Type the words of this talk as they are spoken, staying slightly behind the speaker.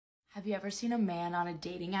Have you ever seen a man on a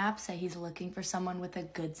dating app say he's looking for someone with a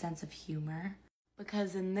good sense of humor?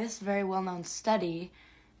 Because in this very well-known study,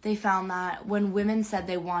 they found that when women said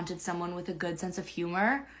they wanted someone with a good sense of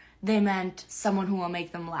humor, they meant someone who will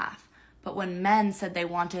make them laugh. But when men said they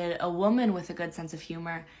wanted a woman with a good sense of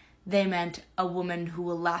humor, they meant a woman who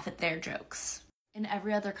will laugh at their jokes. In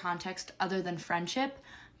every other context other than friendship,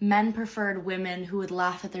 men preferred women who would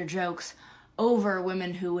laugh at their jokes over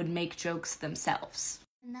women who would make jokes themselves.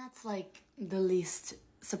 And that's like the least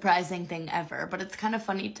surprising thing ever, but it's kind of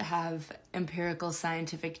funny to have empirical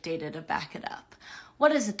scientific data to back it up.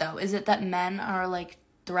 What is it though? Is it that men are like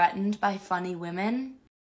threatened by funny women?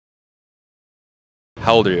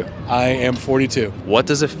 How old are you? I am 42. What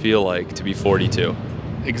does it feel like to be 42?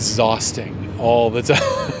 Exhausting all the time.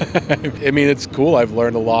 I mean, it's cool. I've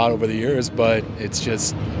learned a lot over the years, but it's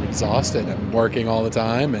just I'm exhausted. I'm working all the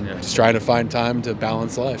time and just trying to find time to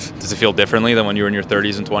balance life. Does it feel differently than when you were in your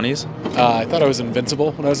 30s and 20s? I thought I was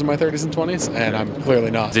invincible when I was in my 30s and 20s, and I'm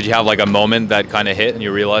clearly not. Did you have like a moment that kind of hit and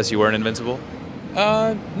you realized you weren't invincible?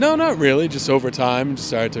 No, not really. Just over time, just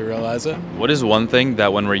started to realize it. What is one thing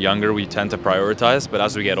that when we're younger we tend to prioritize, but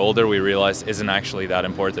as we get older we realize isn't actually that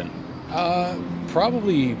important?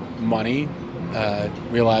 Probably money.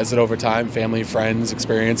 Realize that over time, family, friends,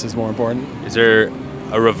 experience is more important. Is there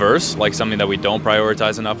a reverse, like something that we don't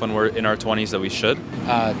prioritize enough when we're in our 20s that we should?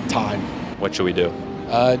 Time. What should we do?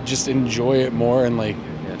 Just enjoy it more and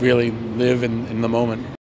really live in the moment.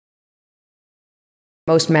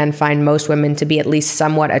 Most men find most women to be at least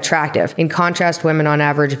somewhat attractive. In contrast, women on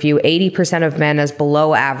average view 80% of men as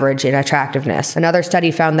below average in attractiveness. Another study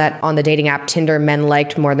found that on the dating app Tinder, men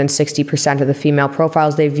liked more than 60% of the female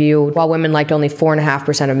profiles they viewed, while women liked only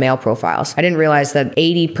 4.5% of male profiles. I didn't realize that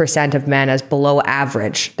 80% of men as below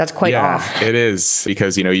average. That's quite off. It is,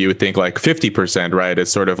 because, you would think like 50%, right?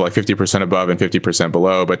 It's sort of like 50% above and 50%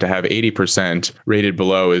 below, but to have 80% rated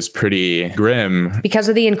below is pretty grim. Because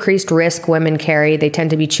of the increased risk women carry, they tend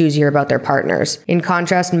to be choosier about their partners. In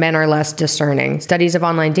contrast, men are less discerning. Studies of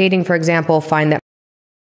online dating, for example, find that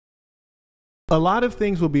a lot of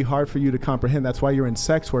things will be hard for you to comprehend. That's why you're in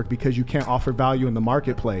sex work, because you can't offer value in the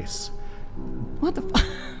marketplace. What the fuck?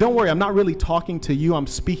 Don't worry, I'm not really talking to you. I'm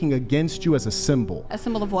speaking against you as a symbol. A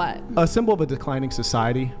symbol of what? A symbol of a declining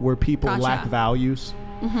society where people lack values.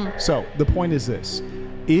 So the point is this.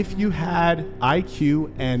 If you had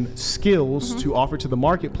IQ and skills to offer to the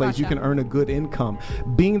marketplace, you can earn a good income.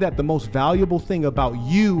 Being that the most valuable thing about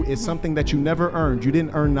you is something that you never earned. You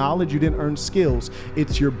didn't earn knowledge, you didn't earn skills.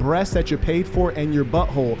 It's your breast that you're paid for and your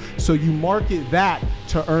butthole. So you market that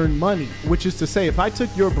to earn money, which is to say, if I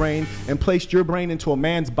took your brain and placed your brain into a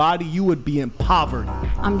man's body, you would be in poverty.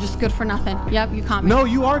 I'm just good for nothing. Yep, you caught me. No,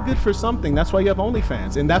 you are good for something. That's why you have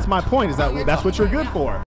OnlyFans. And that's my point, is that that's what you're good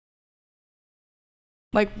for.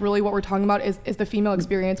 Like, really what we're talking about is the female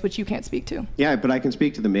experience, which you can't speak to. Yeah, but I can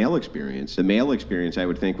speak to the male experience. The male experience, I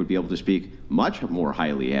would think, would be able to speak much more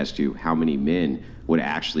highly as to how many men would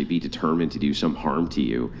actually be determined to do some harm to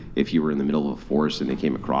you if you were in the middle of a forest and they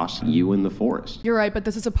came across you in the forest. You're right, but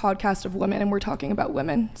this is a podcast of women, and we're talking about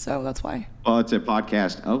women, so that's why. Well, it's a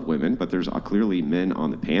podcast of women, but there's clearly men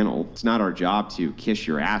on the panel. It's not our job to kiss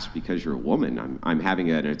your ass because you're a woman. I'm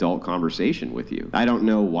having an adult conversation with you. I don't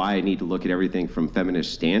know why I need to look at everything from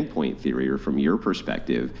feminist standpoint theory or from your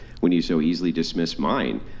perspective when you so easily dismiss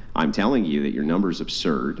mine. I'm telling you that your number's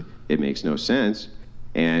absurd. It makes no sense.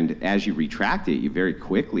 And as you retract it, you very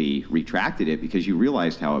quickly retracted it because you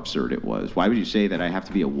realized how absurd it was. Why would you say that I have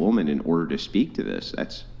to be a woman in order to speak to this?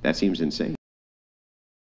 That seems insane.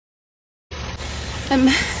 I'm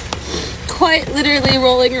quite literally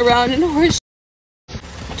rolling around in horse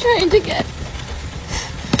trying to get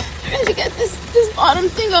this bottom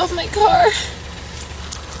thing off my car.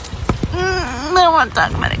 I don't want to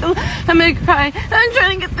talk about it. I'm gonna cry. I'm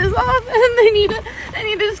trying to get this off, and I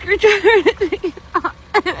need a screwdriver to take it off.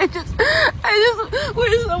 And I just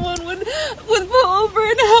wish someone would pull over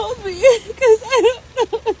and help me, because I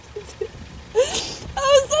don't know what to do.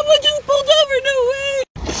 Oh, someone just pulled over. No way.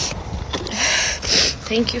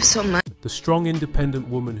 Thank you so much. The strong, independent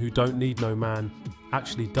woman who don't need no man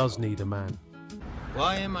actually does need a man.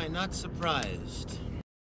 Why am I not surprised?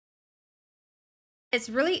 It's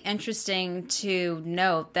really interesting to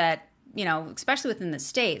note that, especially within the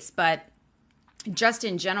States, but just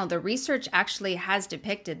in general, the research actually has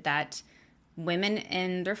depicted that women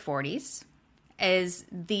in their 40s is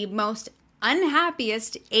the most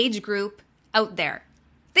unhappiest age group out there.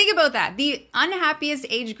 Think about that. The unhappiest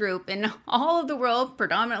age group in all of the world,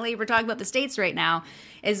 predominantly we're talking about the States right now,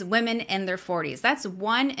 is women in their 40s. That's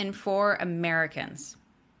 1 in 4 Americans,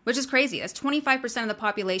 which is crazy. That's 25% of the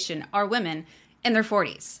population are women in their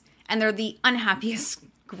 40s. and they're the unhappiest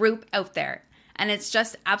group out there. And it's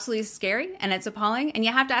just absolutely scary and it's appalling. And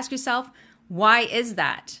you have to ask yourself, why is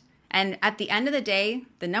that? And at the end of the day,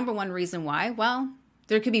 the number one reason why, well,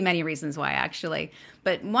 there could be many reasons why actually.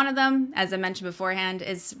 But one of them, as I mentioned beforehand,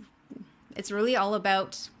 is it's really all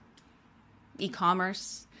about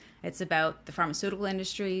e-commerce. It's about the pharmaceutical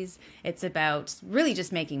industries. It's about really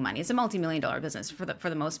just making money. It's a multi-million-dollar business for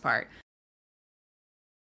the most part.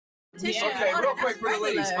 Okay, real quick for the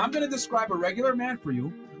ladies. I'm going to describe a regular man for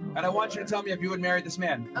you, and I want you to tell me if you would marry this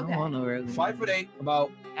man. Okay. 5'8", about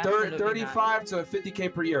 35 to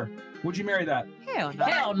 50K per year. Would you marry that? Hell no.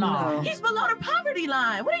 Hell no. He's below the poverty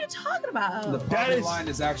line. What are you talking about? The poverty line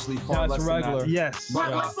is actually far less regular. than that. Yes.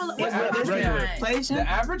 What's The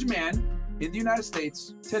average man in the United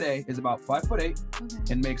States today is about 5'8"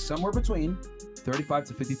 and makes somewhere between $35,000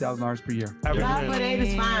 to $50,000 per year. 5'8"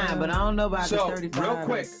 is fine, but I don't know about the 35. Real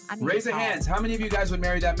quick, raise your hands. How many of you guys would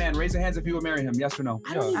marry that man? Raise your hands if you would marry him. Yes or no?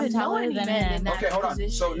 I don't even know any men in that Okay, hold on. position.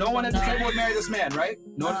 So no one at the table would marry this man, right?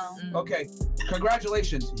 No one? Okay.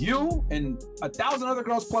 Congratulations. You and 1,000 other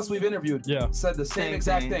girls plus we've interviewed said the same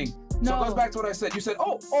exact thing. So it goes back to what I said. You said,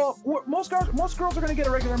 most girls are gonna get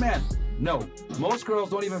a regular man. No, most girls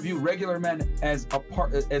don't even view regular men as a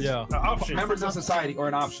part, as members of society or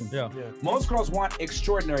an option. Most girls want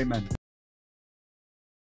extraordinary men.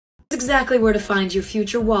 That's exactly where to find your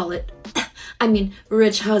future wallet. I mean,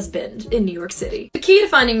 rich husband in New York City. The key to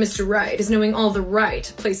finding Mr. Right is knowing all the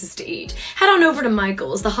right places to eat. Head on over to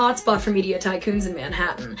Michael's, the hotspot for media tycoons in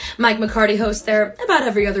Manhattan. Mike McCarty hosts there about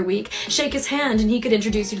every other week. Shake his hand and he could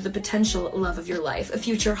introduce you to the potential love of your life, a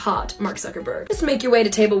future hot Mark Zuckerberg. Just make your way to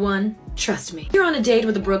table 1. Trust me. You're on a date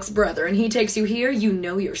with a Brooks brother and he takes you here, you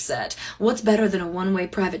know you're set. What's better than a one-way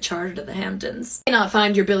private charter to the Hamptons? You may not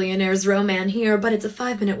find your billionaire's romance here, but it's a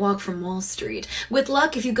 5-minute walk from Wall Street. With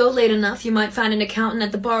luck, if you go late enough, you might find an accountant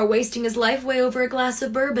at the bar wasting his life way over a glass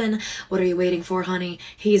of bourbon. What are you waiting for, honey?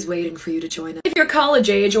 He's waiting for you to join him. If you're college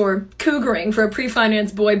age or cougaring for a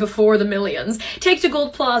pre-financed boy before the millions, take to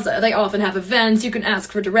Gold Plaza. They often have events, you can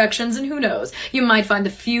ask for directions, and who knows, you might find the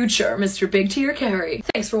future Mr. Big T or Carrie.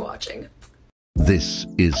 Thanks for watching. This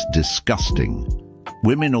is disgusting.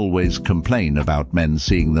 Women always complain about men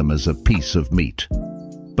seeing them as a piece of meat.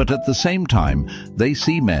 But at the same time, they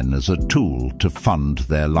see men as a tool to fund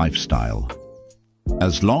their lifestyle.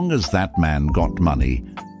 As long as that man got money,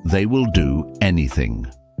 they will do anything.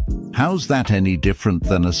 How's that any different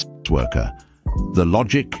than a sex worker? The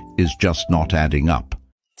logic is just not adding up.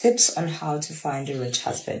 Tips on how to find a rich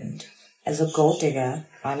husband. As a gold digger,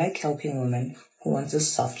 I like helping women who want a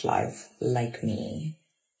soft life like me.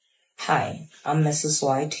 Hi, I'm Mrs.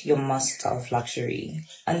 White, your master of luxury.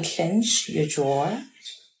 Unclench your jaw,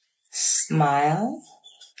 smile,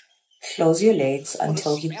 close your legs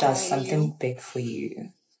until he does something big for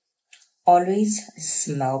you. Always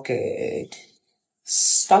smell good.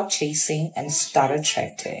 Stop chasing and start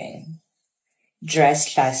attracting.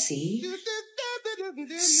 Dress classy.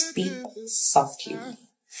 Speak softly.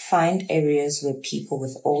 Find areas where people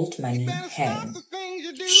with old money hang.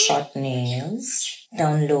 Short nails.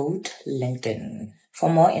 Download LinkedIn. For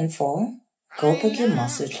more info, go book your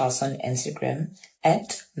masterclass on Instagram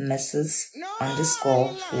at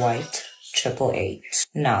Mrs_White888.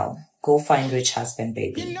 Now, go find rich husband,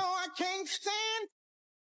 baby. Now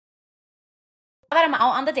that I'm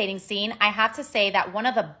out on the dating scene, I have to say that one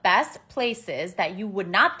of the best places that you would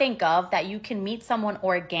not think of that you can meet someone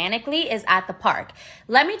organically is at the park.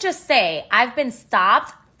 Let me just say, I've been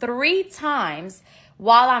stopped 3 times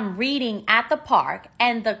while I'm reading at the park,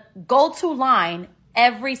 and the go-to line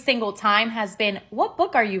every single time has been, what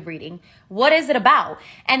book are you reading? What is it about?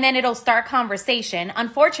 And then it'll start conversation.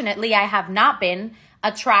 Unfortunately, I have not been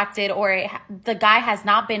attracted, or the guy has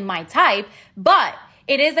not been my type, but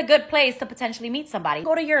it is a good place to potentially meet somebody.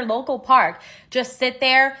 Go to your local park, just sit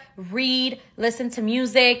there, read, listen to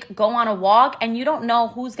music, go on a walk, and you don't know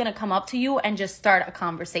who's gonna come up to you and just start a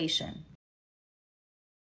conversation.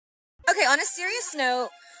 Okay, on a serious note,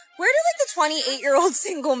 where do like the 28-year-old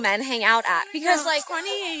single men hang out at? Because like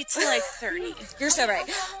 28 to like 30. You're so right.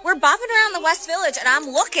 We're bopping around the West Village, and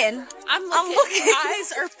I'm looking. I'm looking.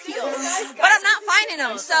 Eyes are peeled, but I'm not finding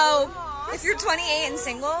them. So if you're 28 and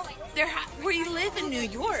single, where you live in New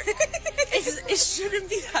York, it shouldn't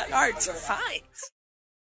be that hard to find.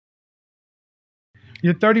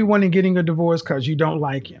 You're 31 and getting a divorce because you don't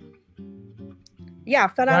like him. Yeah, I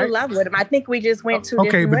fell out of love with him. I think we just went to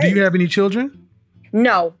Okay, but do you have any children?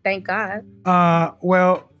 No, thank God.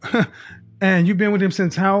 Well, and you've been with him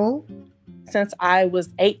since how old? Since I was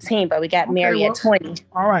 18, but we got married at 20.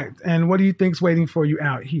 All right. And what do you think's waiting for you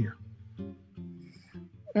out here?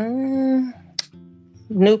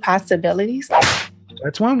 new possibilities.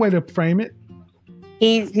 That's one way to frame it.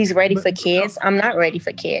 He's ready for kids. I'm not ready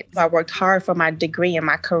for kids. I worked hard for my degree and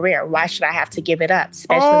my career. Why should I have to give it up,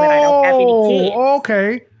 especially when I don't have any kids?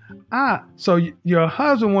 Okay. So your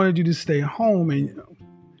husband wanted you to stay home,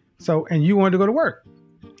 and you wanted to go to work.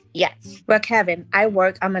 Yes. Well, Kevin, I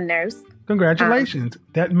work. I'm a nurse. Congratulations.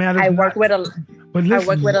 That matters. I work with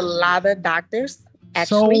a lot of doctors.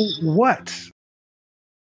 Actually. So what?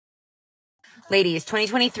 Ladies,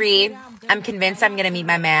 2023, I'm convinced I'm going to meet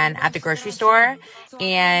my man at the grocery store.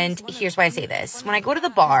 And here's why I say this. When I go to the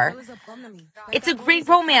bar, it's a great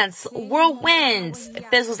romance. Whirlwinds. It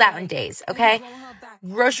fizzles out in days, okay?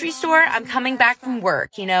 Grocery store, I'm coming back from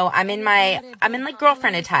work. You know, I'm in like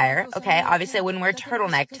girlfriend attire, okay? Obviously, I wouldn't wear a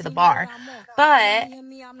turtleneck to the bar. But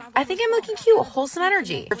I think I'm looking cute. Wholesome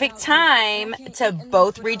energy. Perfect time to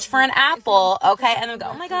both reach for an apple, okay? And then go,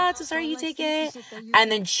 oh my God, so sorry, you take it.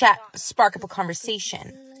 And then spark up a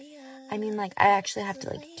conversation. I mean, like, I actually have to,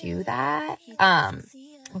 like, do that.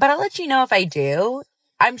 But I'll let you know if I do.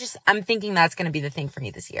 I'm thinking that's going to be the thing for me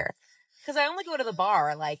this year. Because I only go to the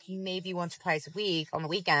bar, like, maybe once or twice a week on the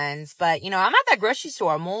weekends. But, you know, I'm at that grocery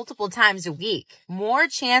store multiple times a week. More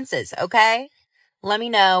chances, okay? Let me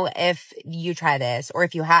know if you try this or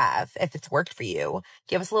if it's worked for you.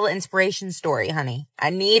 Give us a little inspiration story, honey.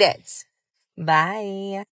 I need it.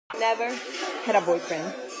 Bye. Never had a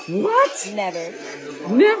boyfriend. What? Never.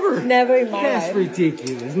 Never? Never in my life. That's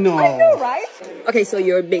ridiculous. No. I know, right? Okay, so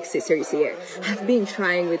your big sisters here. I've been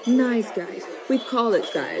trying with nice guys, with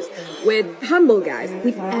college guys, with humble guys,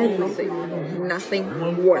 with everything.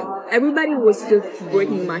 Nothing worked. Everybody was just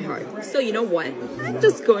breaking my heart. So you know what? I'm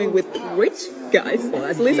just going with rich guys. Well,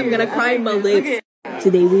 at least I'm gonna cry in my lips.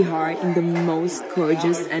 Today we are in the most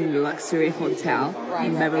gorgeous and luxury hotel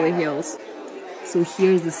in Beverly Hills. So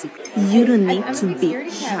here's the secret. You don't need to be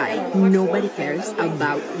shy. Nobody cares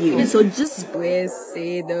about you. So just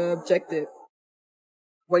say the objective.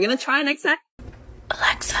 We're gonna try next time.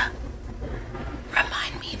 Alexa,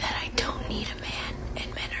 remind me that I don't need a man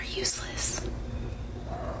and men are useless.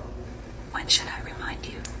 When should I remind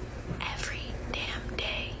you? Every damn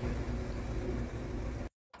day.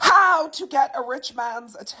 How to get a rich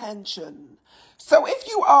man's attention. So if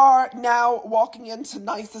you are now walking into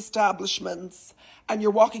nice establishments and you're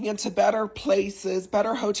walking into better places,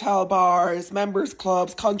 better hotel bars, members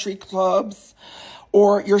clubs, country clubs,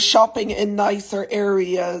 or you're shopping in nicer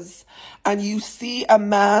areas and you see a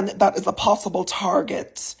man that is a possible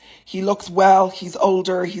target. He looks well, he's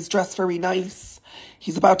older, he's dressed very nice,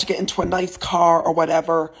 he's about to get into a nice car or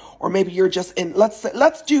whatever, or maybe you're just in,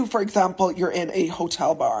 let's do, for example, you're in a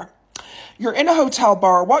hotel bar. You're in a hotel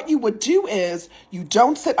bar. What you would do is you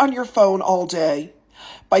don't sit on your phone all day.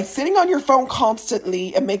 By sitting on your phone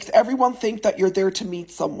constantly, it makes everyone think that you're there to meet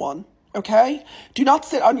someone. Okay? Do not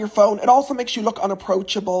sit on your phone. It also makes you look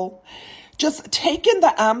unapproachable. Just take in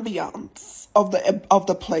the ambience of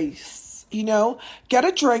the place. You know, get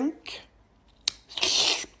a drink.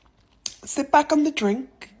 Sit back on the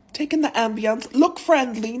drink. Take in the ambience. Look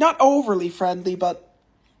friendly, not overly friendly, but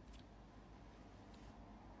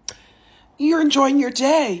you're enjoying your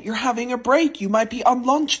day. You're having a break. You might be on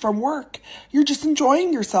lunch from work. You're just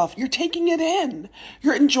enjoying yourself. You're taking it in.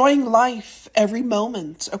 You're enjoying life every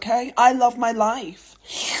moment, okay? I love my life.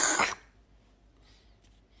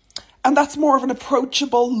 And that's more of an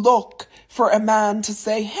approachable look for a man to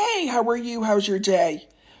say, hey, how are you? How's your day?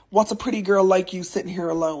 What's a pretty girl like you sitting here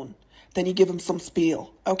alone? Then you give him some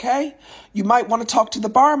spiel, okay? You might want to talk to the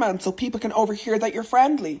barman so people can overhear that you're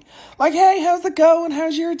friendly. Like, hey, how's it going?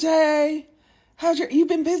 How's your day? You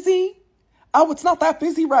been busy? Oh, it's not that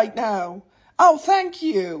busy right now. Oh, thank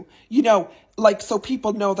you. You know, like, so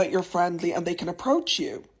people know that you're friendly and they can approach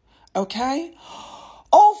you, okay?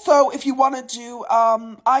 Also, if you want to do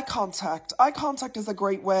eye contact is a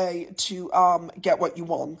great way to get what you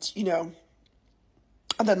want, you know,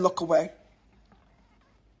 and then look away.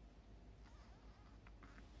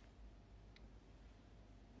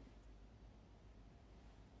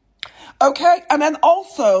 Okay, and then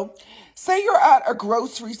also, say you're at a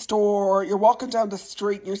grocery store, you're walking down the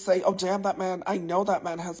street, and you say, oh, damn, that man, I know that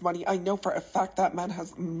man has money. I know for a fact that man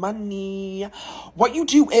has money. What you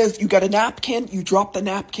do is you get a napkin, you drop the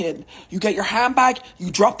napkin. You get your handbag,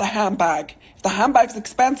 you drop the handbag. If the handbag's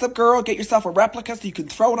expensive, girl, get yourself a replica so you can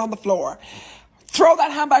throw it on the floor. Throw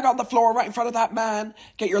that handbag on the floor right in front of that man.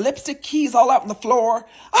 Get your lipstick keys all out on the floor.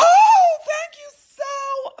 Oh, thank you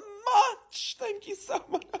so much. Thank you so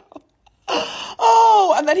much.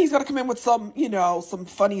 Oh, and then he's going to come in with some, you know, some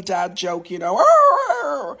funny dad joke, you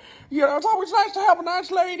know. here. You know, it's always nice to have a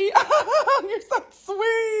nice lady. You're so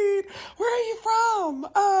sweet. Where are you from?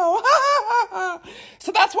 Oh,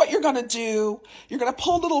 so that's what you're going to do. You're going to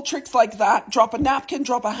pull little tricks like that. Drop a napkin,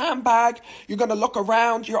 drop a handbag. You're going to look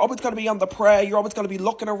around. You're always going to be on the prey. You're always going to be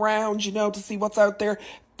looking around, you know, to see what's out there.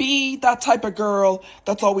 Be that type of girl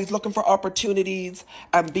that's always looking for opportunities,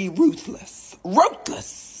 and be ruthless.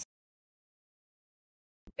 Ruthless.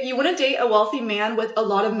 If you want to date a wealthy man with a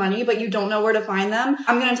lot of money, but you don't know where to find them,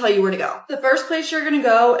 I'm going to tell you where to go. The first place you're going to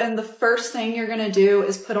go and the first thing you're going to do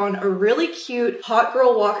is put on a really cute hot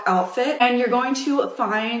girl walk outfit, and you're going to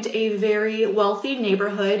find a very wealthy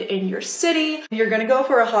neighborhood in your city. You're going to go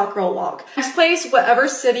for a hot girl walk. Next place, whatever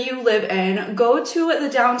city you live in, go to the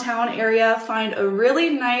downtown area, find a really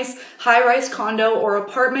nice high-rise condo or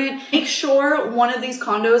apartment. Make sure one of these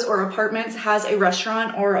condos or apartments has a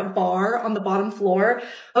restaurant or a bar on the bottom floor.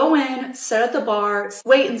 Go in, sit at the bar,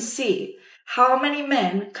 wait and see how many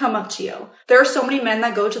men come up to you. There are so many men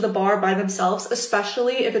that go to the bar by themselves,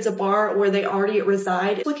 especially if it's a bar where they already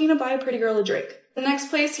reside, looking to buy a pretty girl a drink. The next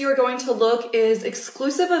place you are going to look is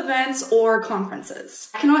exclusive events or conferences.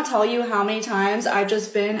 I cannot tell you how many times I've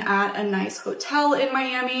just been at a nice hotel in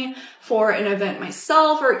Miami for an event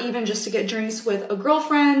myself, or even just to get drinks with a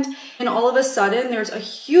girlfriend, and all of a sudden there's a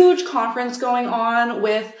huge conference going on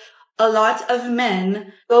with a lot of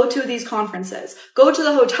men. Go to these conferences. Go to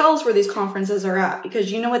the hotels where these conferences are at,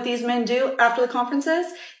 because you know what these men do after the conferences?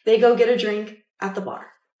 They go get a drink at the bar.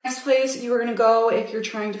 Next place you are going to go if you're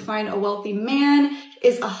trying to find a wealthy man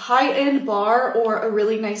is a high-end bar or a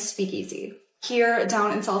really nice speakeasy. Here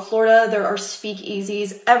down in South Florida, there are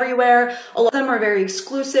speakeasies everywhere. A lot of them are very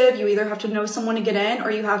exclusive. You either have to know someone to get in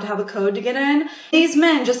or you have to have a code to get in. These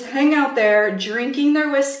men just hang out there drinking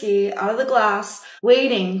their whiskey out of the glass,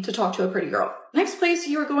 waiting to talk to a pretty girl. Next place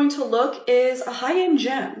you're going to look is a high-end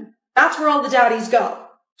gym. That's where all the daddies go.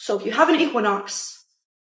 So if you have an Equinox,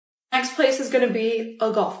 next place is going to be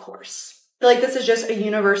a golf course. I feel like this is just a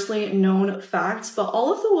universally known fact, but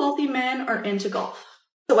all of the wealthy men are into golf.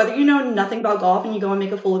 So whether you know nothing about golf and you go and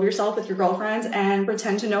make a fool of yourself with your girlfriends and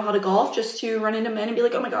pretend to know how to golf just to run into men and be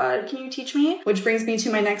like, oh my God, can you teach me? Which brings me to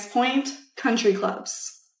my next point, country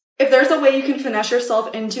clubs. If there's a way you can finesse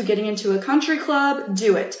yourself into getting into a country club,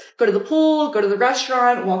 do it. Go to the pool, go to the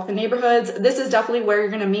restaurant, walk the neighborhoods. This is definitely where you're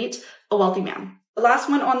going to meet a wealthy man. The last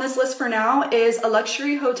one on this list for now is a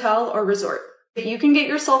luxury hotel or resort. If you can get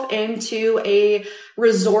yourself into a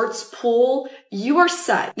resort's pool, you are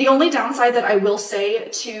set. The only downside that I will say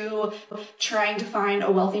to trying to find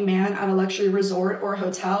a wealthy man at a luxury resort or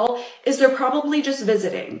hotel is they're probably just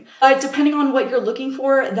visiting. But depending on what you're looking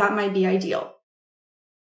for, that might be ideal.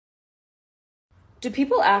 Do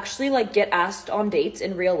people actually like get asked on dates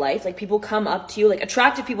in real life? Like people come up to you, like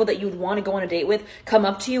attractive people that you would want to go on a date with, come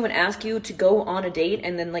up to you and ask you to go on a date,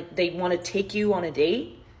 and then like they want to take you on a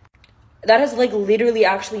date? That has like literally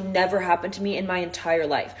actually never happened to me in my entire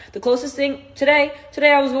life. The closest thing today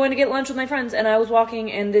I was going to get lunch with my friends, and I was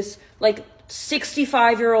walking and this like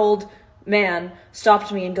 65-year-old man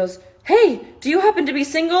stopped me and goes, "Hey, do you happen to be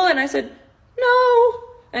single?" And I said, "No."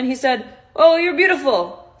 And he said, "Oh, you're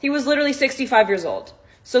beautiful." He was literally 65 years old.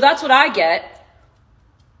 So that's what I get.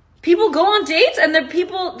 People go on dates, and the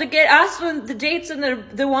people that get asked on the dates and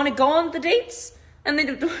they want to go on the dates, and they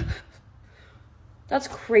do. That's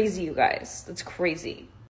crazy, you guys. That's crazy.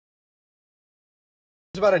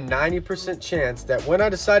 There's about a 90% chance that when I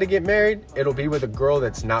decide to get married, it'll be with a girl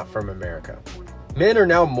that's not from America. Men are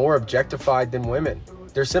now more objectified than women.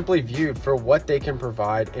 They're simply viewed for what they can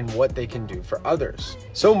provide and what they can do for others.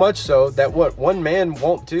 So much so that what one man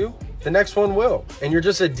won't do, the next one will. And you're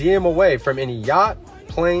just a DM away from any yacht,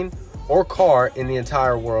 plane, or car in the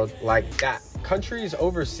entire world like that. Countries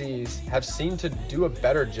overseas have seemed to do a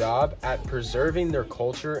better job at preserving their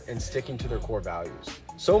culture and sticking to their core values.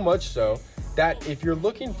 So much so that if you're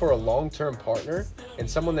looking for a long-term partner and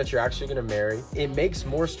someone that you're actually going to marry, it makes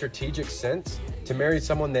more strategic sense to marry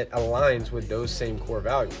someone that aligns with those same core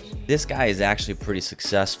values. This guy is actually pretty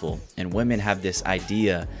successful, and women have this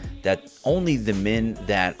idea that only the men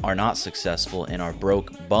that are not successful and are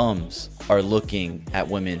broke bums are looking at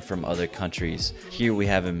women from other countries. Here we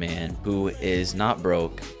have a man who is not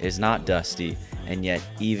broke, is not dusty, and yet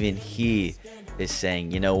even he is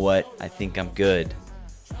saying, you know what, I think I'm good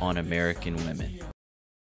on American women.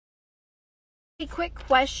 A quick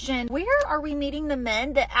question. Where are we meeting the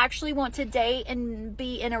men that actually want to date and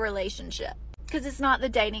be in a relationship? Because it's not the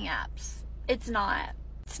dating apps. It's not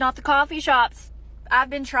the coffee shops. I've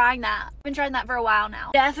been trying that. I've been trying that for a while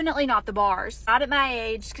now. Definitely not the bars. Not at my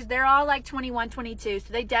age, because they're all like 21, 22, so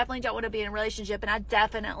they definitely don't want to be in a relationship, and I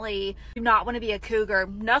definitely do not want to be a cougar.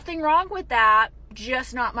 Nothing wrong with that.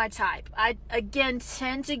 just not my type. I, again,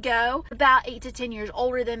 tend to go about 8 to 10 years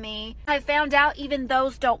older than me. I found out even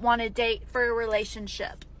those don't want to date for a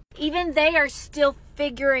relationship. Even they are still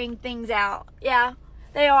figuring things out. Yeah,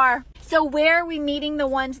 they are. So where are we meeting the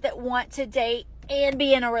ones that want to date and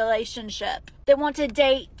be in a relationship? That want to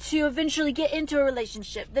date to eventually get into a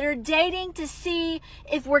relationship. That are dating to see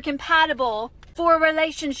if we're compatible for a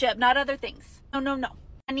relationship, not other things. No.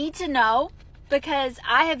 I need to know because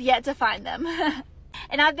I have yet to find them.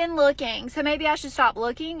 And I've been looking, so maybe I should stop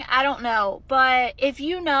looking. I don't know. But if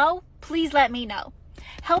you know, please let me know.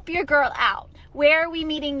 Help your girl out. Where are we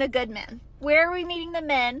meeting the good men? Where are we meeting the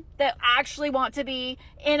men that actually want to be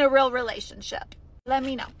in a real relationship? Let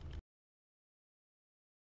me know.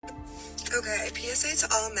 Okay, PSA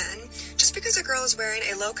to all men. Just because a girl is wearing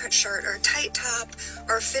a low-cut shirt or a tight top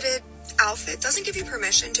or a fitted outfit doesn't give you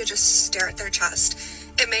permission to just stare at their chest.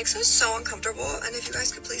 It makes us so uncomfortable, and if you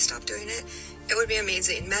guys could please stop doing it, it would be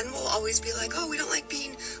amazing. Men will always be like, oh, we don't like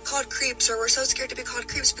being called creeps, or we're so scared to be called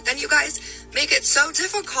creeps, but then you guys make it so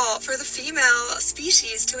difficult for the female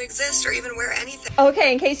species to exist or even wear anything.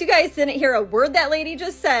 Okay, in case you guys didn't hear a word that lady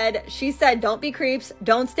just said, she said don't be creeps,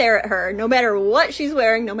 don't stare at her. No matter what she's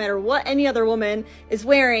wearing, no matter what any other woman is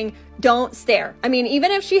wearing, don't stare. I mean, even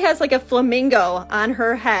if she has like a flamingo on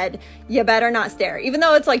her head, you better not stare. Even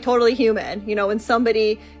though it's like totally human, you know, when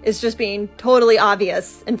somebody is just being totally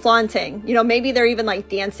obvious and flaunting, you know, maybe they're even like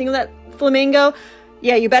dancing with that flamingo.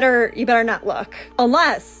 Yeah, you better not look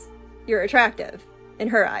unless you're attractive in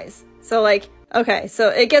her eyes. So like, okay, so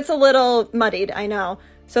it gets a little muddied, I know.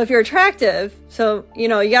 So if you're attractive, so, you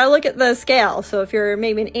know, you gotta look at the scale. So if you're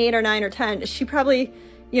maybe an 8 or 9 or 10, she probably,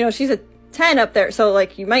 you know, she's a 10 up there, so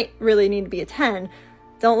like you might really need to be a 10.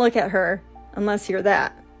 Don't look at her unless you're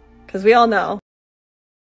that, because we all know.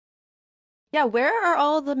 Yeah, where are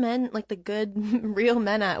all the men, like the good real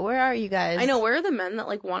men at? Where are you guys? I know, where are the men that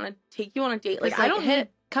like want to take you on a date? Like, I don't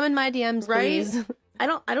come in my DMs, right? Please. I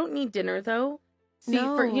don't need dinner though. See,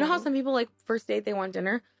 No. you know how some people like first date they want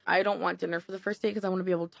dinner? I don't want dinner for the first date because I want to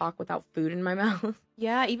be able to talk without food in my mouth.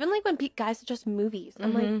 Yeah, even like when guys suggest movies,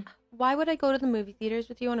 I'm like, why would I go to the movie theaters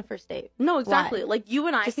with you on a first date? No, exactly. Why? Like you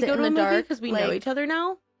and I Just could sit go in to a the movie dark, because we like- know each other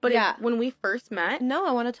now. But Yeah. when we first met, No,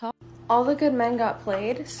 I want to talk. All the good men got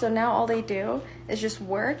played, so now all they do is just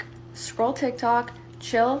work, scroll TikTok,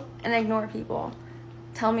 chill, and ignore people.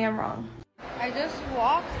 Tell me I'm wrong. I just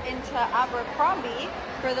walked into Abercrombie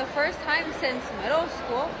for the first time since middle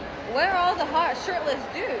school. Where are all the hot shirtless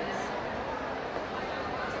dudes?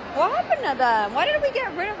 What happened to them? Why did we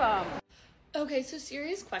get rid of them? Okay, so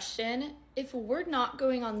serious question. If we're not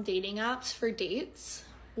going on dating apps for dates,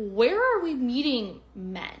 where are we meeting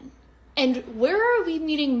men? And where are we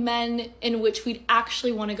meeting men in which we'd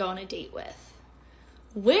actually want to go on a date with?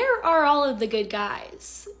 Where are all of the good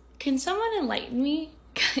guys? Can someone enlighten me?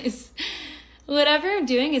 Because whatever I'm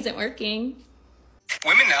doing isn't working.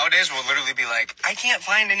 Women nowadays will literally be like, I can't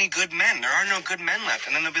find any good men. There are no good men left.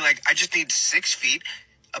 And then they'll be like, I just need 6 feet,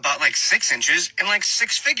 about like 6 inches, and like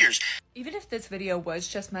 6 figures. Even if this video was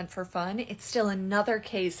just meant for fun, it's still another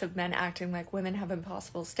case of men acting like women have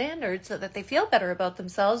impossible standards so that they feel better about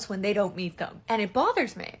themselves when they don't meet them. And it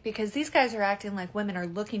bothers me because these guys are acting like women are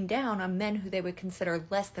looking down on men who they would consider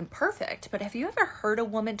less than perfect. But have you ever heard a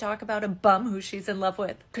woman talk about a bum who she's in love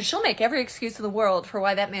with? Because she'll make every excuse in the world for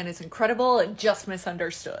why that man is incredible and just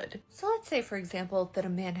misunderstood. So let's say, for example, that a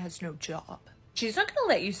man has no job. She's not going to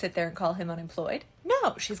let you sit there and call him unemployed.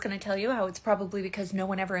 No, she's going to tell you how it's probably because no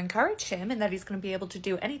one ever encouraged him and that he's going to be able to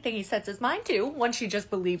do anything he sets his mind to once she just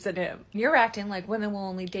believes in him. You're acting like women will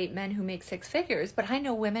only date men who make 6 figures, but I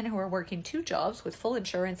know women who are working 2 jobs with full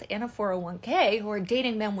insurance and a 401k who are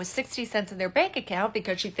dating men with 60 cents in their bank account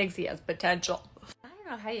because she thinks he has potential. I don't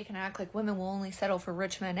know how you can act like women will only settle for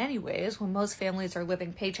rich men anyways when most families are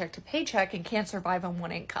living paycheck to paycheck and can't survive on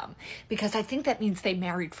one income, because I think that means they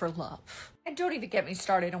married for love. And don't even get me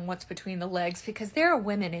started on what's between the legs, because there are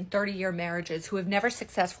women in 30-year marriages who have never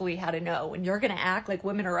successfully had a no, and you're gonna act like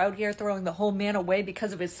women are out here throwing the whole man away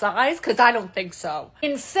because of his size? Because I don't think so.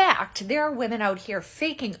 In fact, there are women out here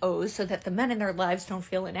faking O's so that the men in their lives don't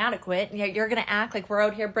feel inadequate, and yet you're gonna act like we're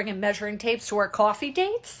out here bringing measuring tapes to our coffee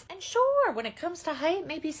dates? And sure, when it comes to height,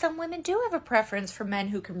 maybe some women do have a preference for men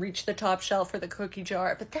who can reach the top shelf or the cookie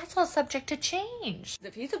jar, but that's all subject to change.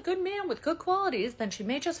 If he's a good man with good qualities, then she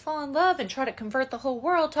may just fall in love and try to convert the whole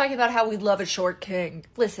world talking about how we love a short king.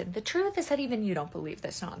 Listen, the truth is that even you don't believe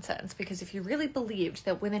this nonsense, because if you really believed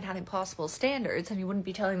that women had impossible standards, then you wouldn't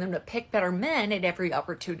be telling them to pick better men at every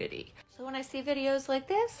opportunity. So when I see videos like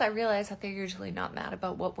this, I realize that they're usually not mad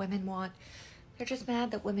about what women want. They're just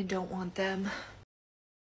mad that women don't want them.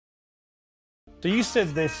 So you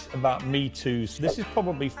said this about Me Too. So this is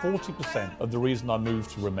probably 40% of the reason I moved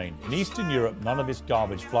to Romania. In Eastern Europe, none of this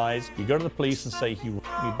garbage flies. You go to the police and say he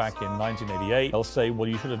raped me back in 1988. They'll say, well,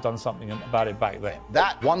 you should have done something about it back then.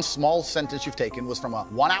 That one small sentence you've taken was from a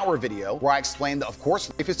 1-hour video where I explained that, of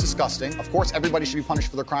course, rape is disgusting. Of course, everybody should be punished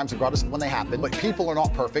for their crimes regardless of when they happen. But people are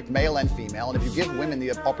not perfect, male and female. And if you give women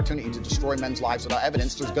the opportunity to destroy men's lives without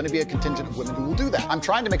evidence, there's going to be a contingent of women who will do that. I'm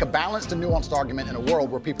trying to make a balanced and nuanced argument in a world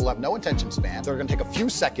where people have no attention span. They're going to take a few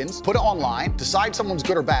seconds, put it online, decide someone's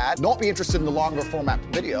good or bad, not be interested in the longer format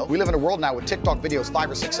video. We live in a world now with TikTok videos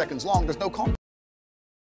 5 or 6 seconds long. There's no content.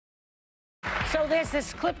 So there's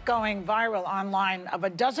this clip going viral online of a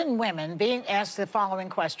dozen women being asked the following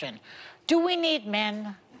question: do we need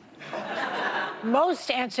men? Most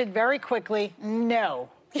answered very quickly, no.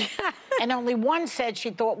 And only one said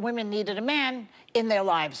she thought women needed a man in their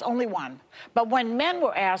lives, only one. But when men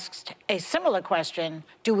were asked a similar question,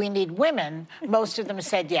 do we need women, most of them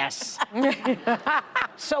said yes.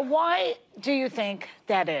 So why do you think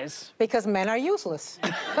that is? Because men are useless.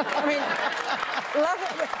 I mean, love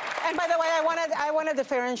it. And by the way, I want to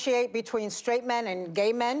differentiate between straight men and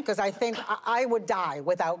gay men, because I think I would die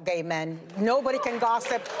without gay men. Nobody can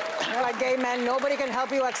gossip like gay men. Nobody can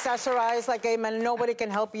help you accessorize like gay men. Nobody can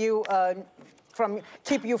help you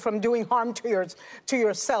keep you from doing harm to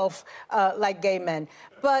yourself like gay men.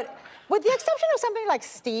 But with the exception of somebody like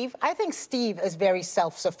Steve, I think Steve is very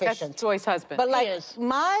self-sufficient. That's Joy's husband. But like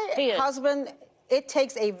my husband, it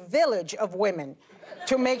takes a village of women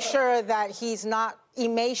to make sure that he's not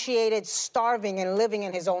emaciated, starving, and living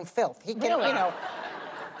in his own filth. He can, you know.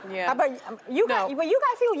 Yeah. How about you guys? But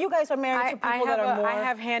I feel you guys are married to people that are more. I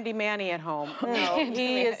have Handy Manny at home. No,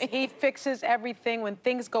 he fixes everything. When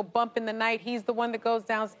things go bump in the night, he's the one that goes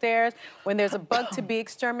downstairs. When there's a bug to be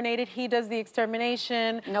exterminated, he does the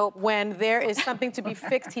extermination. Nope. When there is something to be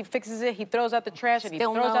fixed, he fixes it. He throws out the trash and he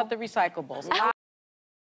throws out the recyclables.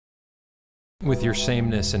 With your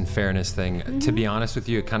sameness and fairness thing, to be honest with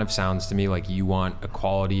you, it kind of sounds to me like you want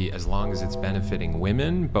equality as long as it's benefiting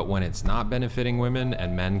women, but when it's not benefiting women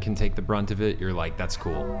and men can take the brunt of it, you're like, that's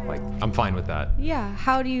cool. Like, I'm fine with that. Yeah,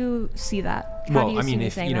 how do you see that? Well, I mean,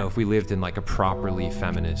 if we lived in like a properly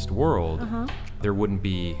feminist world, there wouldn't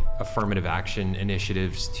be affirmative action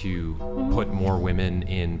initiatives to put more women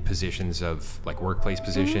in positions of like workplace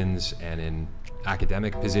positions and in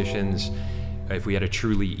academic positions. If we had a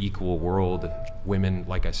truly equal world, women,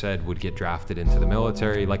 like I said, would get drafted into the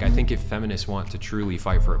military. Like, I think if feminists want to truly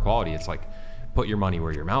fight for equality, it's like, put your money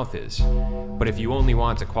where your mouth is. But if you only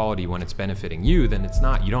want equality when it's benefiting you, then it's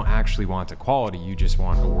not. You don't actually want equality. You just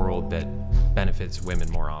want a world that benefits women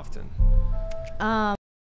more often.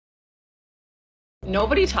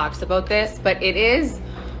 Nobody talks about this, but it is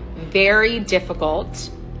very difficult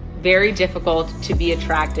to be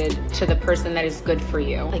attracted to the person that is good for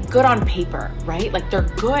you. Like, good on paper, right? Like, they're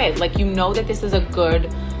good. Like, you know that this is a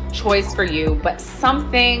good choice for you, but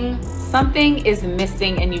something is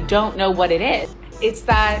missing and you don't know what it is. It's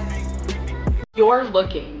that you're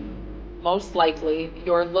looking, most likely,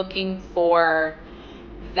 you're looking for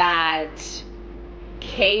that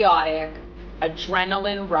chaotic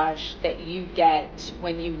adrenaline rush that you get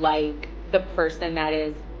when you like the person that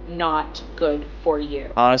is not good for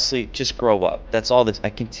you. Honestly, just grow up. That's all this. I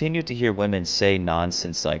continue to hear women say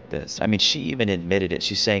nonsense like this. I mean, she even admitted it.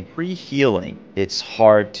 She's saying pre-healing, it's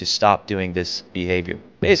hard to stop doing this behavior.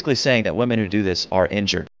 Basically saying that women who do this are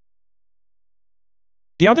injured.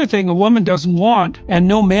 The other thing a woman doesn't want, and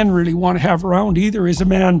no men really want to have around either, is a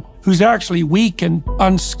man who's actually weak and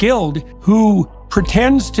unskilled, who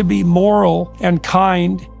pretends to be moral and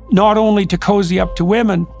kind, not only to cozy up to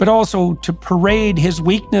women, but also to parade his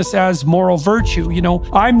weakness as moral virtue. You know,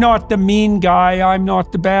 I'm not the mean guy, I'm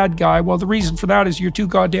not the bad guy. Well, the reason for that is you're too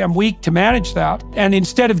goddamn weak to manage that. And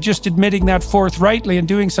instead of just admitting that forthrightly and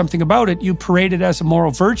doing something about it, you parade it as a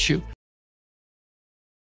moral virtue.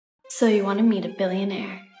 So you want to meet a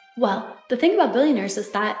billionaire? Well, the thing about billionaires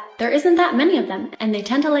is that there isn't that many of them, and they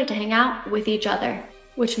tend to like to hang out with each other,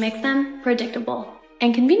 which makes them predictable.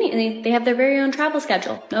 And conveniently, they have their very own travel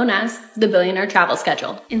schedule, known as the Billionaire Travel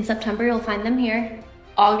Schedule. In September, you'll find them here.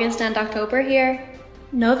 August and October here.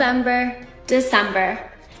 November,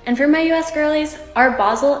 December. And for my US girlies, Art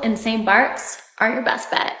Basel and St. Bart's are your best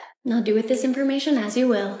bet. Now do with this information as you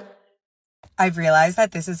will. I've realized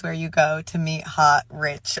that this is where you go to meet hot,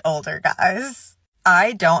 rich, older guys.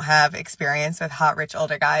 I don't have experience with hot, rich,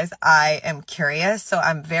 older guys. I am curious, so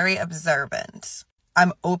I'm very observant.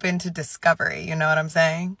 I'm open to discovery, you know what I'm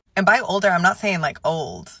saying? And by older, I'm not saying like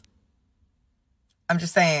old. I'm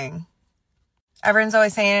just saying, everyone's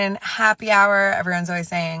always saying happy hour. Everyone's always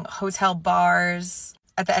saying hotel bars.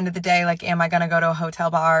 At the end of the day, like, am I going to go to a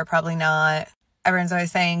hotel bar? Probably not. Everyone's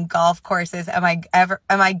always saying golf courses. Am I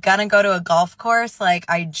going to go to a golf course? Like,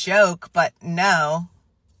 I joke, but no,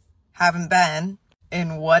 haven't been.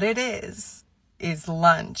 And what it is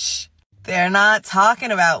lunch. They're not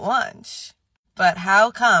talking about lunch. But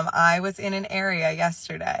how come I was in an area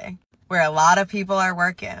yesterday where a lot of people are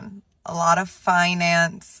working, a lot of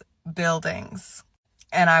finance buildings,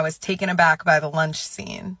 and I was taken aback by the lunch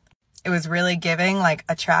scene. It was really giving like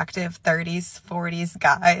attractive 30s, 40s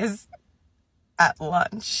guys at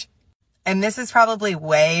lunch. And this is probably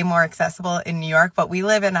way more accessible in New York, but we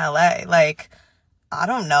live in LA. Like, I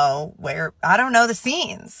don't know the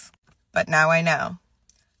scenes, but now I know.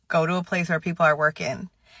 Go to a place where people are working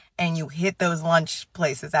and you hit those lunch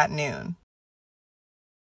places at noon.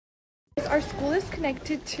 Our school is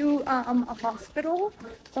connected to a hospital,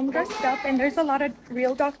 so I'm dressed up, and there's a lot of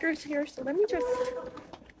real doctors here, so let me just,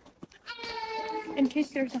 in case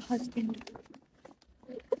there's a husband.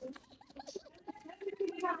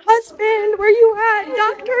 Husband, where you at?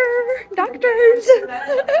 Doctors.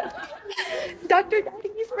 Dr.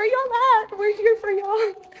 Daddies, where y'all at? We're here for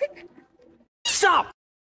y'all. Stop!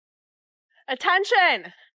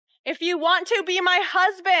 Attention! If you want to be my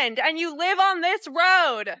husband and you live on this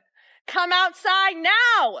road, come outside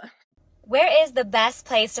now! Where is the best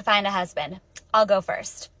place to find a husband? I'll go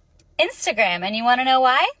first. Instagram, and you want to know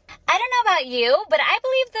why? I don't know about you, but I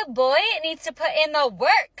believe the boy needs to put in the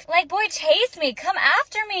work. Like, boy, chase me, come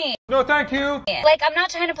after me. No, thank you. Like, I'm not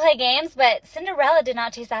trying to play games, but Cinderella did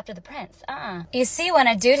not chase after the prince. You see, when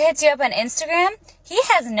a dude hits you up on Instagram, he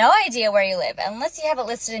has no idea where you live, unless you have it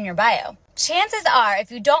listed in your bio. Chances are, if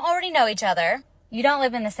you don't already know each other, you don't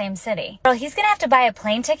live in the same city. Girl, he's gonna have to buy a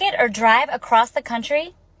plane ticket or drive across the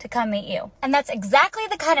country to come meet you. And that's exactly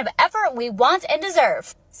the kind of effort we want and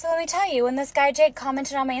deserve. So let me tell you, when this guy Jake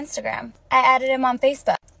commented on my Instagram, I added him on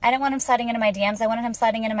Facebook. I didn't want him sliding into my DMs. I wanted him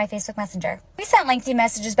sliding into my Facebook Messenger. We sent lengthy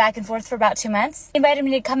messages back and forth for about 2 months. He invited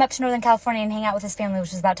me to come up to Northern California and hang out with his family,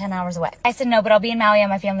 which is about 10 hours away. I said, no, but I'll be in Maui on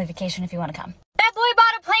my family vacation if you want to come. That boy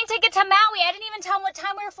bought a plane ticket to Maui. I didn't even tell him what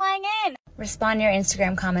time we were flying in. Respond to your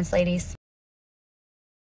Instagram comments, ladies.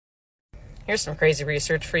 Here's some crazy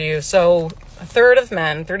research for you. So a third of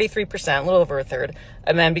men, 33%, a little over a third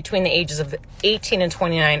of men between the ages of 18 and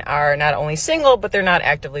 29 are not only single, but they're not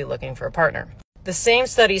actively looking for a partner. The same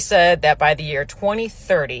study said that by the year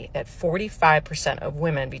 2030, that 45% of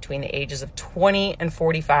women between the ages of 20 and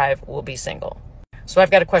 45 will be single. So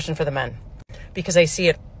I've got a question for the men, because I see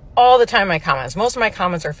it all the time in my comments. Most of my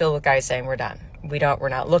comments are filled with guys saying we're done. We're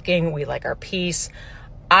not looking. We like our peace.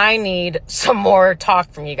 I need some more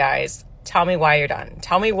talk from you guys. Tell me why you're done.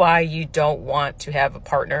 Tell me why you don't want to have a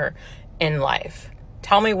partner in life.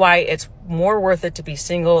 Tell me why it's more worth it to be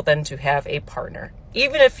single than to have a partner.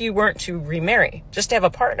 Even if you weren't to remarry, just to have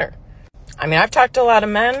a partner. I mean, I've talked to a lot of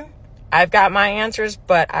men. I've got my answers,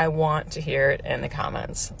 but I want to hear it in the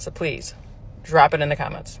comments. So please, drop it in the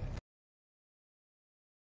comments.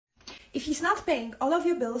 If he's not paying all of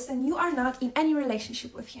your bills, then you are not in any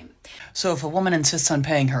relationship with him. So if a woman insists on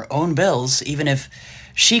paying her own bills, even if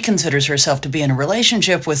she considers herself to be in a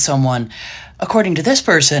relationship with someone, according to this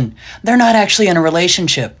person, they're not actually in a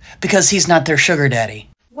relationship because he's not their sugar daddy.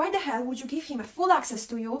 Why the hell would you give him a full access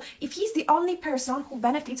to you if he's the only person who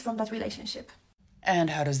benefits from that relationship? And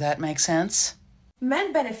how does that make sense?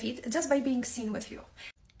 Men benefit just by being seen with you.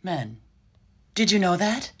 Men. Did you know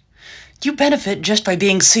that? You benefit just by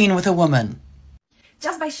being seen with a woman.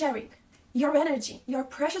 Just by sharing your energy, your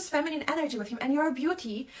precious feminine energy with him, and your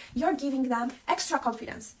beauty, you're giving them extra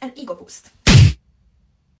confidence and ego boost.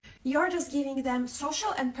 You're just giving them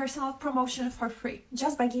social and personal promotion for free,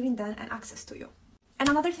 just by giving them an access to you. And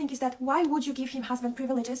another thing is that why would you give him husband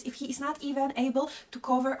privileges if he is not even able to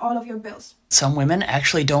cover all of your bills? Some women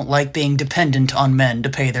actually don't like being dependent on men to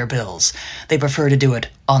pay their bills. They prefer to do it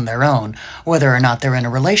on their own, whether or not they're in a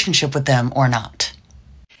relationship with them or not.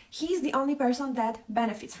 He's the only person that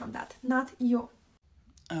benefits from that, not you.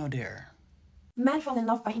 Oh dear. Men fall in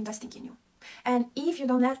love by investing in you. And if you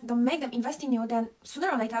don't make them invest in you, then sooner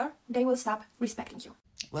or later, they will stop respecting you.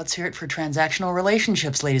 Let's hear it for transactional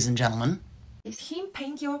relationships, ladies and gentlemen. Him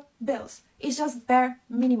paying your bills is just bare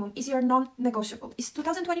minimum, is your non-negotiable. It's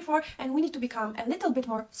 2024 and we need to become a little bit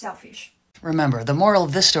more selfish. Remember, the moral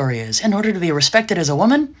of this story is, in order to be respected as a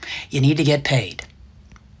woman, you need to get paid.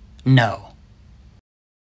 No.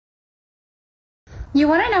 You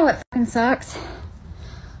want to know what fucking sucks?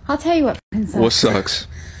 I'll tell you what fucking sucks. What sucks?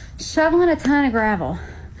 Shoveling a ton of gravel.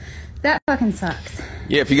 That fucking sucks.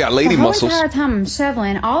 Yeah, if you got lady muscles. The whole entire time I'm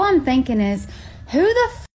shoveling, all I'm thinking is, who the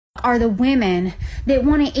are the women that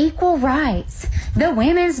want equal rights The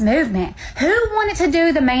women's movement. Who wanted to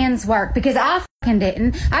do the man's work? Because I fucking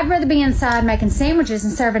didn't. I'd rather be inside making sandwiches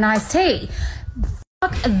and serving iced tea.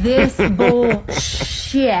 Fuck this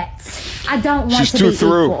bullshit. I don't want to be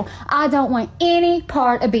equal. I don't want any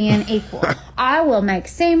part of being equal. I will make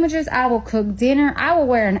sandwiches. I will cook dinner. I will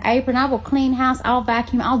wear an apron. I will clean house. I'll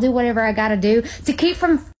vacuum. I'll do whatever I gotta do to keep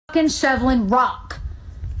from fucking shoveling rock.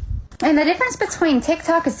 And the difference between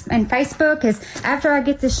TikTok and Facebook is after I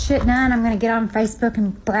get this shit done, I'm going to get on Facebook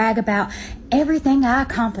and brag about everything I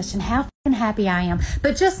accomplished and how fucking happy I am.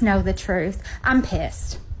 But just know the truth. I'm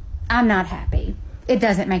pissed. I'm not happy. It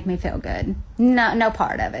doesn't make me feel good. No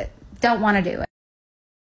part of it. Don't want to do it.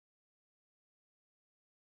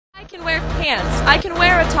 I can wear pants. I can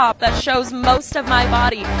wear a top that shows most of my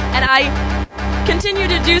body. And I continue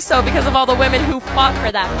to do so because of all the women who fought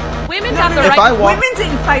for that. Women have the right. Women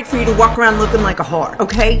didn't fight for you to walk around looking like a whore,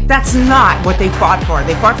 okay? That's not what they fought for.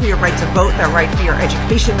 They fought for your right to vote, their right for your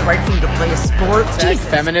education, the right for you to play a sport.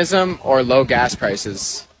 Feminism or low gas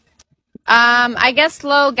prices? I guess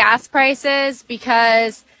low gas prices,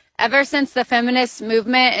 because ever since the feminist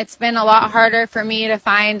movement, it's been a lot harder for me to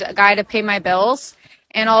find a guy to pay my bills.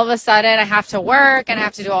 And all of a sudden I have to work and I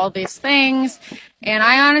have to do all these things. And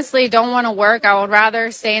I honestly don't want to work. I would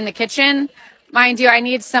rather stay in the kitchen. Mind you, I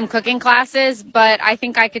need some cooking classes, but I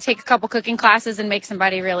think I could take a couple cooking classes and make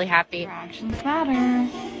somebody really happy. Actions matter.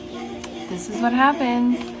 This is what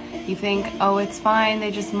happens. You think, oh, it's fine.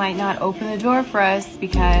 They just might not open the door for us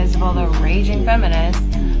because of all the raging feminists.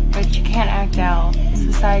 But you can't act out.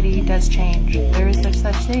 Society does change. There is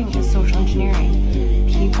such thing as social engineering.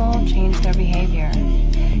 People change their behavior.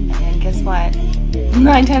 And guess what?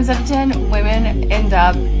 9 times out of 10, women end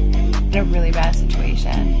up in a really bad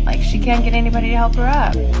situation. Like, she can't get anybody to help her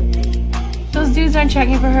up. Those dudes aren't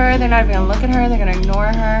checking for her. They're not even gonna look at her. They're gonna ignore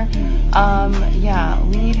her. Yeah,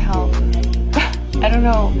 we need help. I don't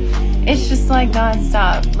know. It's just like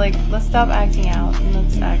nonstop. Like, let's stop acting out and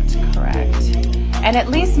let's act correct. And at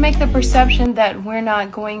least make the perception that we're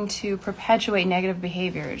not going to perpetuate negative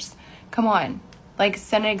behaviors. Come on. Like,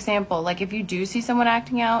 set an example. Like, if you do see someone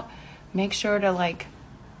acting out, make sure to, like,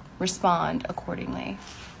 respond accordingly.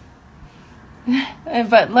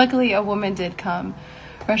 But luckily, a woman did come,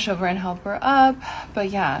 rush over and help her up.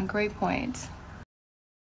 But yeah, great point.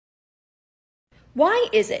 Why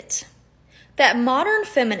is it that modern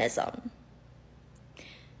feminism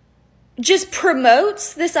just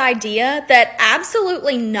promotes this idea that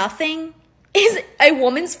absolutely nothing is a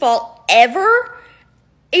woman's fault ever?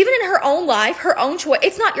 Even in her own life, her own choice.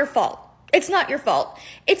 It's not your fault. It's not your fault.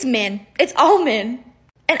 It's men. It's all men.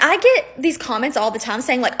 And I get these comments all the time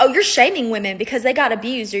saying like, oh, you're shaming women because they got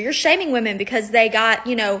abused, or you're shaming women because they got,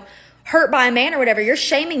 hurt by a man or whatever. You're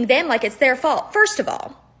shaming them like it's their fault. First of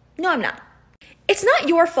all, no, I'm not. It's not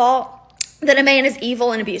your fault that a man is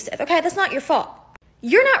evil and abusive. Okay, that's not your fault.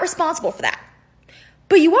 You're not responsible for that.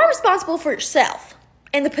 But you are responsible for yourself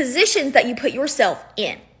and the positions that you put yourself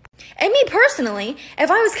in. And me personally, if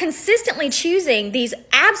I was consistently choosing these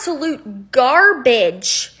absolute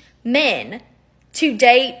garbage men to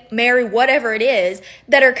date, marry, whatever it is,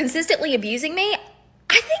 that are consistently abusing me,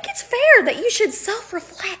 I think it's fair that you should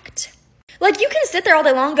self-reflect. Like, you can sit there all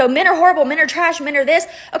day long and go, men are horrible, men are trash, men are this.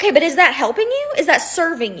 Okay, but is that helping you? Is that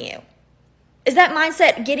serving you? Is that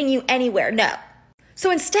mindset getting you anywhere? No.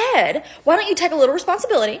 So instead, why don't you take a little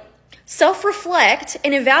responsibility, self-reflect,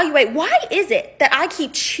 and evaluate, why is it that I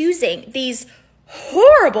keep choosing these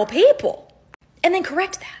horrible people? And then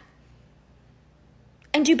correct that.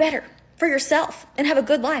 And do better for yourself and have a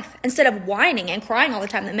good life instead of whining and crying all the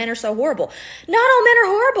time that men are so horrible. Not all men are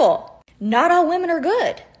horrible. Not all women are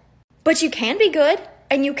good. But you can be good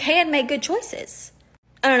and you can make good choices.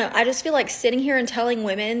 I don't know. I just feel like sitting here and telling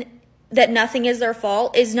women that nothing is their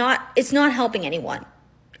fault it's not helping anyone.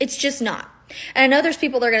 It's just not. And I know there's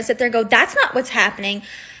people that are going to sit there and go, that's not what's happening.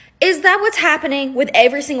 Is that what's happening with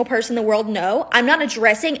every single person in the world? No, I'm not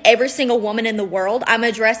addressing every single woman in the world. I'm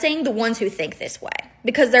addressing the ones who think this way,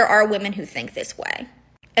 because there are women who think this way,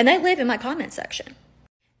 and they live in my comment section.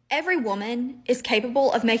 Every woman is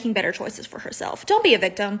capable of making better choices for herself. Don't be a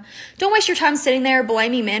victim. Don't waste your time sitting there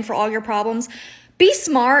blaming men for all your problems. Be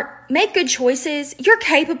smart, make good choices. You're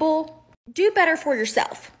capable. Do better for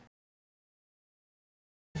yourself.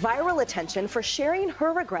 Viral attention for sharing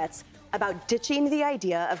her regrets about ditching the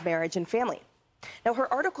idea of marriage and family. Now,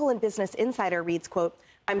 her article in Business Insider reads, quote,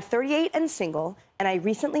 "I'm 38 and single, and I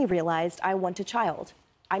recently realized I want a child.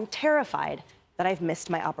 I'm terrified that I've missed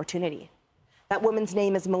my opportunity." That woman's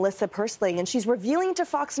name is Melissa Persling, and she's revealing to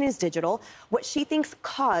Fox News Digital what she thinks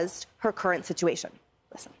caused her current situation.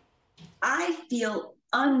 Listen. I feel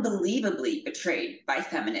unbelievably betrayed by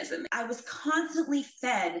feminism. I was constantly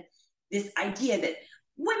fed this idea that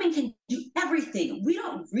women can do everything. We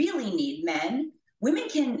don't really need men. Women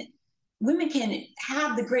can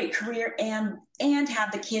have the great career and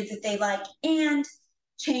have the kids that they like and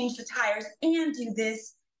change the tires and do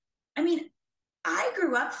this. I mean, I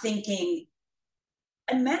grew up thinking,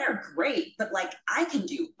 and men are great, but like I can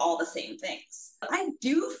do all the same things. I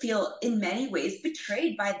do feel in many ways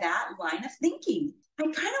betrayed by that line of thinking. I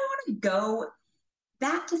kind of want to go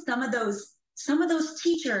back to some of those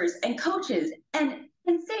teachers and coaches and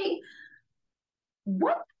say,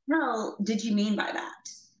 what the hell did you mean by that?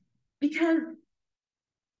 Because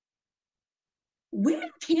women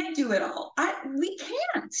can't do it all. We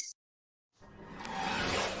can't.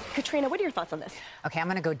 Katrina, what are your thoughts on this? Okay, I'm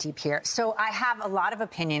going to go deep here. So I have a lot of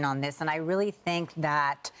opinion on this, and I really think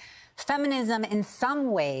that feminism in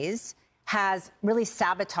some ways has really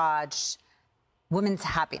sabotaged women's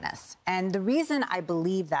happiness. And the reason I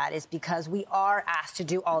believe that is because we are asked to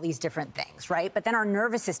do all these different things, right? But then our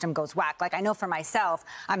nervous system goes whack. Like I know for myself,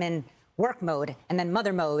 I'm in work mode and then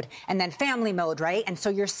mother mode and then family mode, right? And so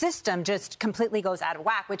your system just completely goes out of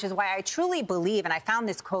whack, which is why I truly believe, and I found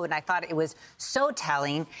this quote and I thought it was so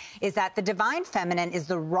telling, is that the divine feminine is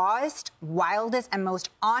the rawest, wildest, and most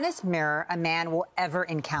honest mirror a man will ever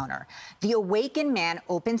encounter. The awakened man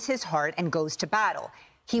opens his heart and goes to battle.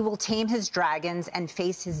 He will tame his dragons and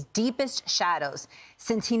face his deepest shadows,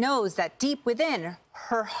 since he knows that deep within,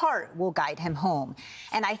 her heart will guide him home.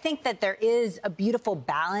 And I think that there is a beautiful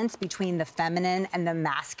balance between the feminine and the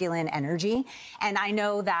masculine energy. And I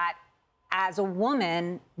know that as a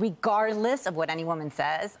woman, regardless of what any woman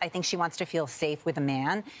says, I think she wants to feel safe with a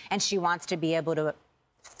man, and she wants to be able to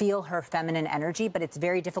feel her feminine energy, but it's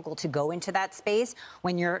very difficult to go into that space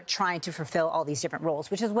when you're trying to fulfill all these different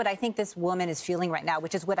roles, which is what I think this woman is feeling right now,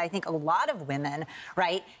 which is what I think a lot of women,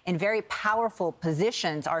 right, in very powerful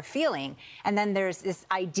positions are feeling. And then there's this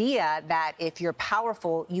idea that if you're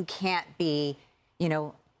powerful, you can't be, you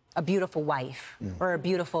know, a beautiful wife or a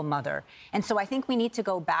beautiful mother. And so I think we need to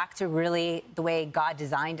go back to really the way God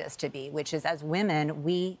designed us to be, which is as women,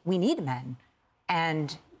 we need men.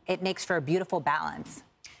 And it makes for a beautiful balance.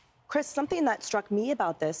 Chris, something that struck me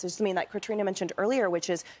about this is something that Katrina mentioned earlier, which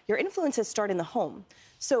is your influences start in the home.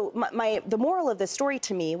 So the moral of this story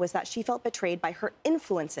to me was that she felt betrayed by her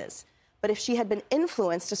influences. But if she had been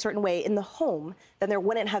influenced a certain way in the home, then there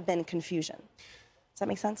wouldn't have been confusion. Does that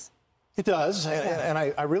make sense? It does, and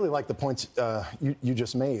I really like the points you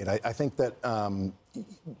just made. I think that,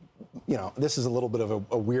 you know, this is a little bit of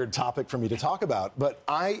a weird topic for me to talk about, but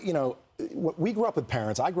we grew up with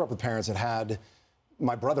parents. I grew up with parents that had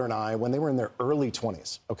my brother and I when they were in their early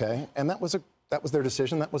 20s, okay? And that was their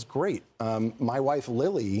decision. That was great. My wife,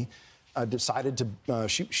 Lily, decided to,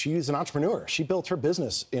 she's an entrepreneur. She built her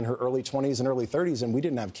business in her early 20s and early 30s, and we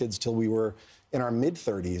didn't have kids till we were in our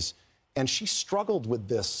mid-30s. And she struggled with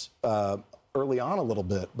this early on a little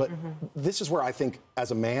bit. But this is where I think, as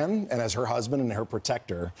a man and as her husband and her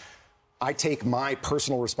protector, I take my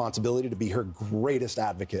personal responsibility to be her greatest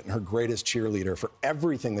advocate and her greatest cheerleader for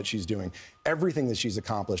everything that she's doing, everything that she's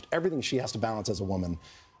accomplished, everything she has to balance as a woman.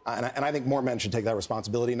 And I think more men should take that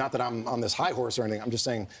responsibility. Not that I'm on this high horse or anything. I'm just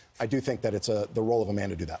saying I do think that it's the role of a man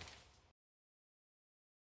to do that.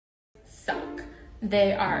 Suck.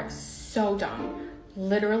 They are so dumb.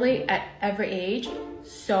 Literally at every age,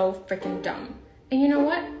 so freaking dumb. And you know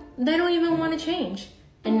what? They don't even want to change.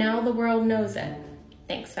 And now the world knows it.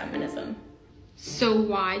 Thanks, feminism. So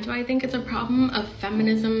why do I think it's a problem of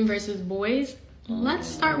feminism versus boys? Let's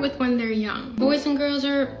start with when they're young. Boys and girls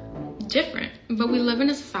are different, but we live in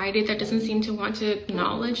a society that doesn't seem to want to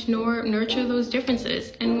acknowledge nor nurture those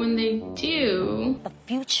differences. And when they do... The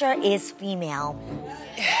future is female.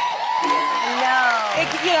 No.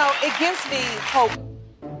 It gives me hope.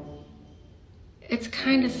 It's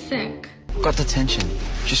kind of sick. Got detention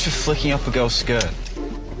just for flicking up a girl's skirt.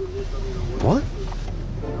 What?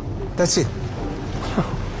 That's it.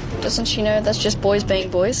 Doesn't she know that's just boys being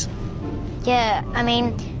boys? Yeah, I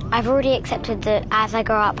mean, I've already accepted that as I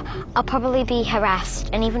grow up, I'll probably be harassed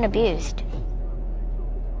and even abused.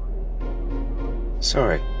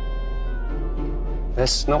 Sorry.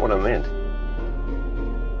 That's not what I meant.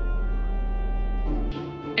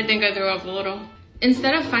 I think I threw up a little.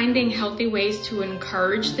 Instead of finding healthy ways to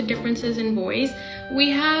encourage the differences in boys,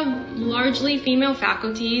 we have largely female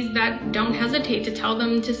faculties that don't hesitate to tell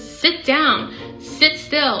them to sit down, sit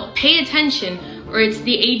still, pay attention, or it's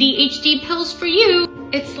the ADHD pills for you.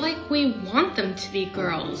 It's like we want them to be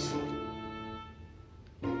girls.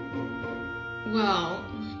 Well,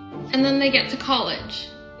 and then they get to college.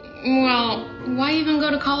 Well, why even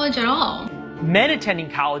go to college at all? men attending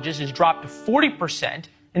colleges has dropped to 40%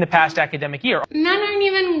 in the past academic year. Men aren't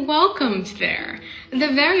even welcomed there.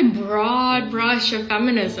 The very broad brush of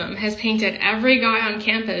feminism has painted every guy on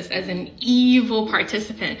campus as an evil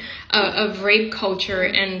participant of rape culture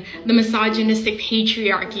and the misogynistic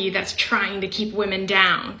patriarchy that's trying to keep women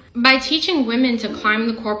down. By teaching women to climb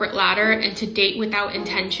the corporate ladder and to date without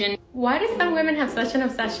intention, why do some women have such an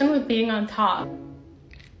obsession with being on top?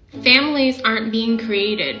 Families aren't being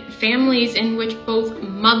created. Families in which both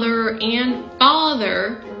mother and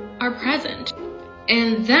father are present.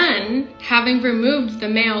 And then, having removed the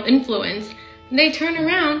male influence, they turn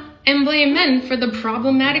around and blame men for the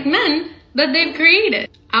problematic men that they've created.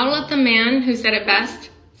 I'll let the man who said it best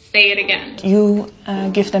say it again. You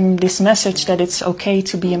give them this message that it's okay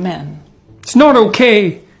to be a man. It's not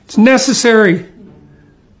okay. It's necessary.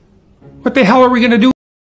 What the hell are we going to do?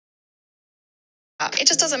 It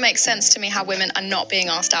just doesn't make sense to me how women are not being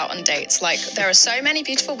asked out on dates. Like, there are so many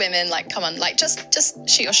beautiful women, like, come on, like, just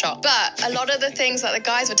shoot your shot. But a lot of the things that the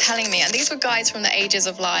guys were telling me, and these were guys from the ages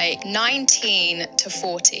of like 19 to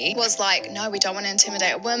 40, was like, no, we don't want to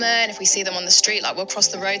intimidate a woman. If we see them on the street, like, we'll cross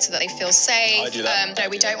the road so that they feel safe. I do that. No,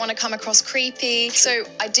 we don't want to come across creepy. So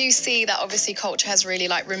I do see that obviously culture has really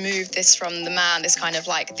like removed this from the man, this kind of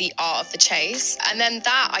like the art of the chase. And then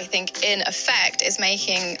that, I think, in effect, is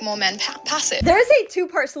making more men passive. There's a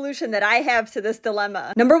two-part solution that I have to this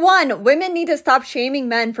dilemma. Number one, women need to stop shaming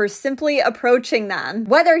men for simply approaching them,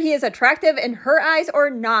 whether he is attractive in her eyes or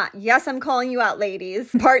not. Yes, I'm calling you out, ladies.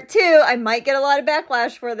 Part two, I might get a lot of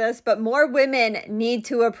backlash for this, but more women need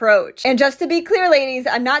to approach. And just to be clear, ladies,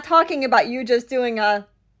 I'm not talking about you just doing a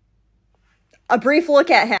brief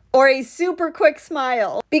look at him or a super quick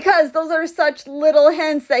smile, because those are such little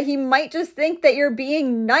hints that he might just think that you're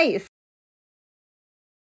being nice.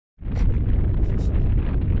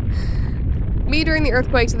 Me during the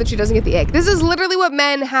earthquake so that she doesn't get the ick. This is literally what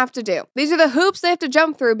men have to do. These are the hoops they have to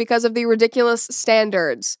jump through because of the ridiculous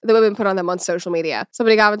standards that women put on them on social media.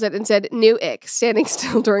 Somebody commented and said, new ick, standing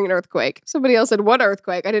still during an earthquake. Somebody else said, what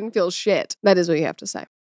earthquake? I didn't feel shit. That is what you have to say.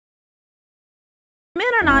 Men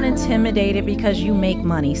are not intimidated because you make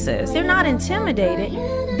money, sis. They're not intimidated.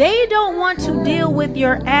 They don't want to deal with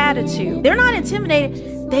your attitude. They're not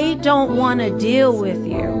intimidated. They don't want to deal with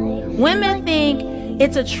you. Women think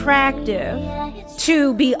it's attractive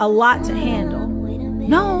to be a lot to handle.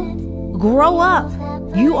 No, grow up.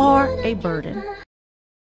 You are a burden.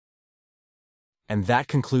 And that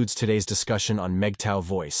concludes today's discussion on MGTOW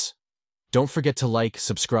Voice. Don't forget to like,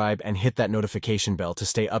 subscribe, and hit that notification bell to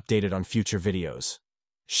stay updated on future videos.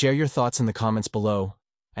 Share your thoughts in the comments below,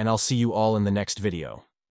 and I'll see you all in the next video.